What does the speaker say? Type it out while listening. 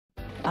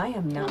I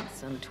am not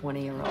some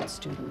 20-year-old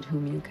student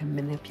whom you can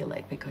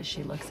manipulate because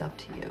she looks up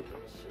to you.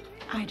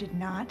 I did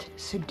not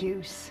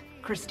seduce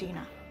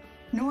Kristina,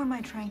 nor am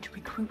I trying to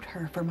recruit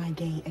her for my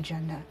gay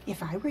agenda.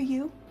 If I were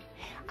you,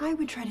 I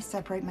would try to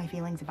separate my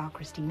feelings about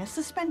Kristina's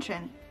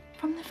suspension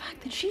from the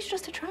fact that she's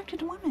just attracted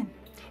to women.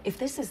 If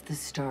this is the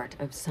start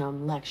of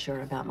some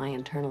lecture about my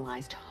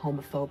internalized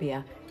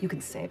homophobia, you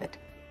can save it.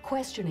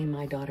 Questioning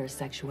my daughter's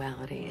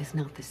sexuality is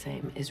not the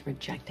same as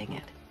rejecting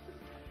it.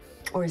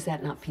 Or is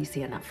that not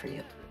PC enough for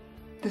you?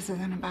 This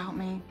isn't about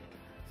me.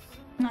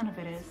 None of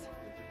it is.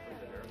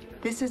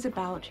 This is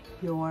about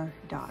your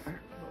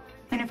daughter.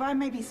 And if I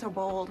may be so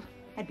bold,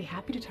 I'd be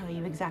happy to tell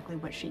you exactly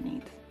what she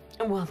needs.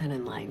 Well, then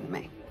enlighten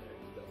me.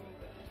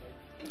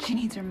 She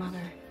needs her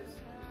mother.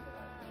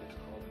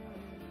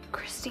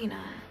 Kristina.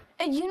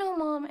 You know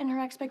Mom and her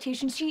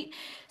expectations. She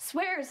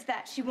swears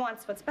that she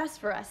wants what's best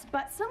for us,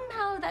 but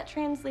somehow that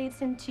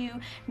translates into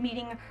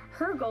meeting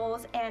her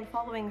goals and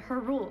following her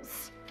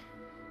rules.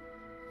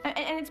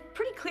 And it's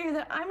pretty clear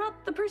that I'm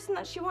not the person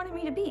that she wanted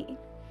me to be.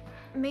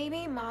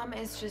 Maybe Mom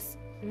is just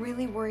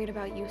really worried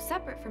about you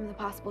separate from the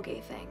possible gay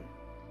thing.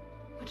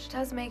 Which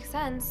does make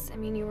sense. I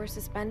mean, you were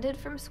suspended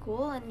from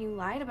school and you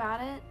lied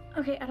about it.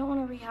 Okay, I don't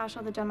want to rehash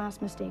all the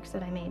dumbass mistakes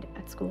that I made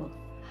at school.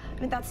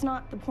 I mean, that's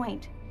not the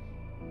point.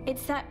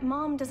 It's that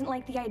Mom doesn't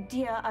like the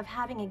idea of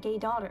having a gay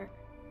daughter.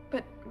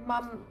 But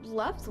Mom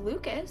loves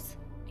Lucas.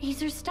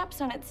 He's her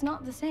stepson, it's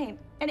not the same.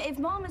 And if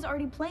Mom is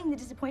already playing the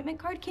disappointment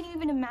card, can you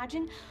even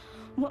imagine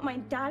what my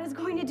dad is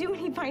going to do when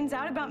he finds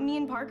out about me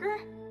and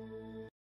Parker?